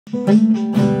There's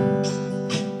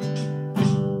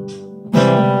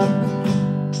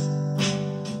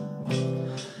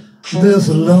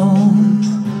a long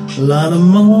line of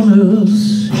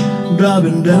mourners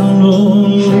driving down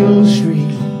Old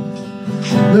Street.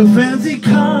 The fancy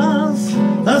cars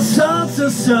are such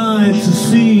a sight to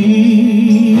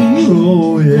see.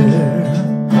 Oh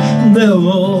yeah, they're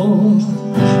all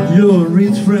your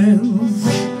rich friends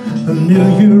who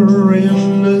knew you were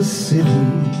in the city.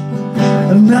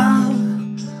 And now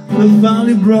they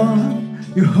finally brought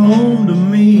you home to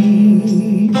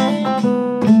me.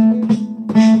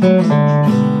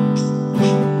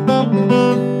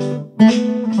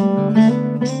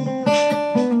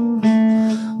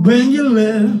 When you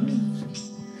left,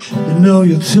 you know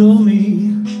you told me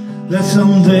that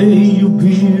someday you'll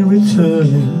be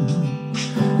returning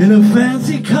in a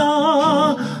fancy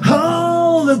car,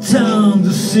 all the town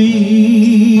to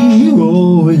see.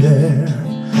 Oh yeah.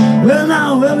 Well,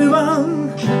 now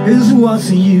everyone is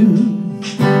watching you.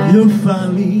 You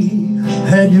finally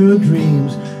had your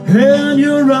dreams, and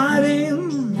you're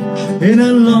riding in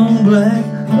a long black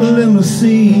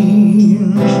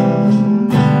limousine.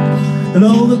 And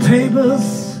all the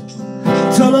papers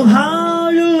tell them how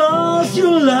you lost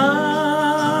your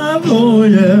life. Oh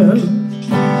yeah.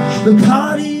 The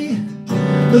party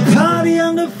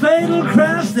and the fatal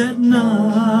crash that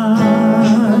night.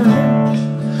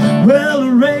 Well,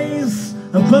 the race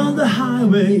upon the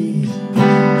highway,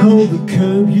 oh, the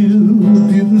curve you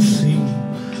didn't see.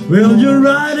 Well, you're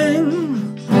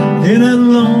riding in that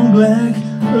long black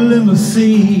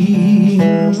limousine.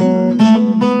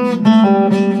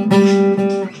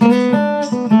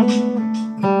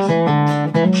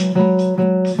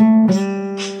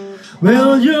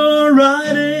 Well, you're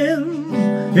riding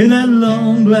in that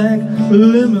long black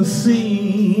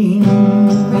limousine,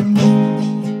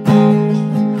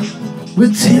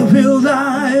 with tear-filled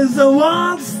eyes that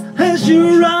watch as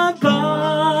you ride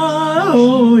by.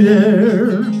 Oh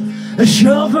yeah. A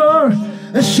chauffeur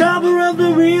at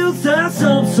the wheel starts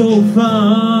up so fine.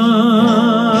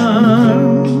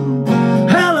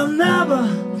 Hell, I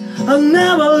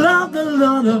never loved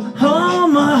another. All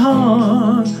my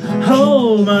heart,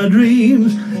 all my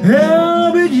dreams,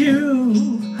 held with you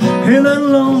in that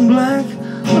long black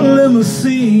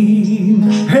limousine.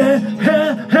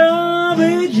 Held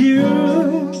with you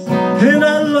in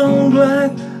that long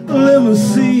black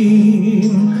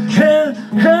limousine. Held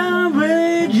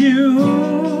with you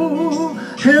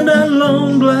in that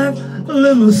long black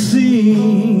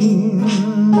limousine.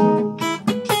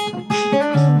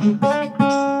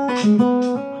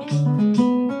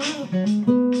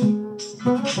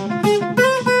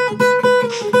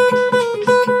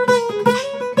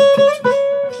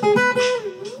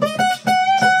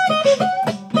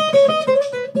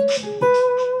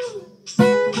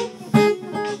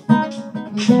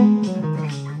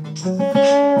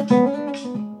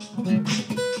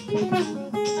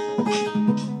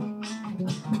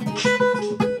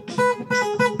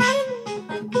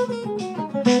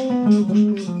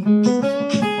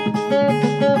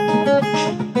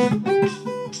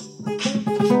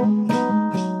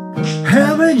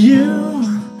 Having you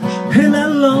in that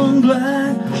long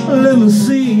black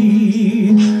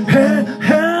limousine.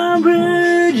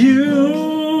 Having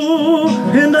you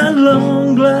in that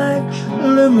long black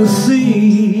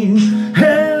limousine.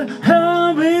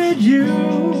 Having you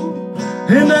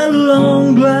in that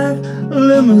long black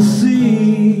limousine.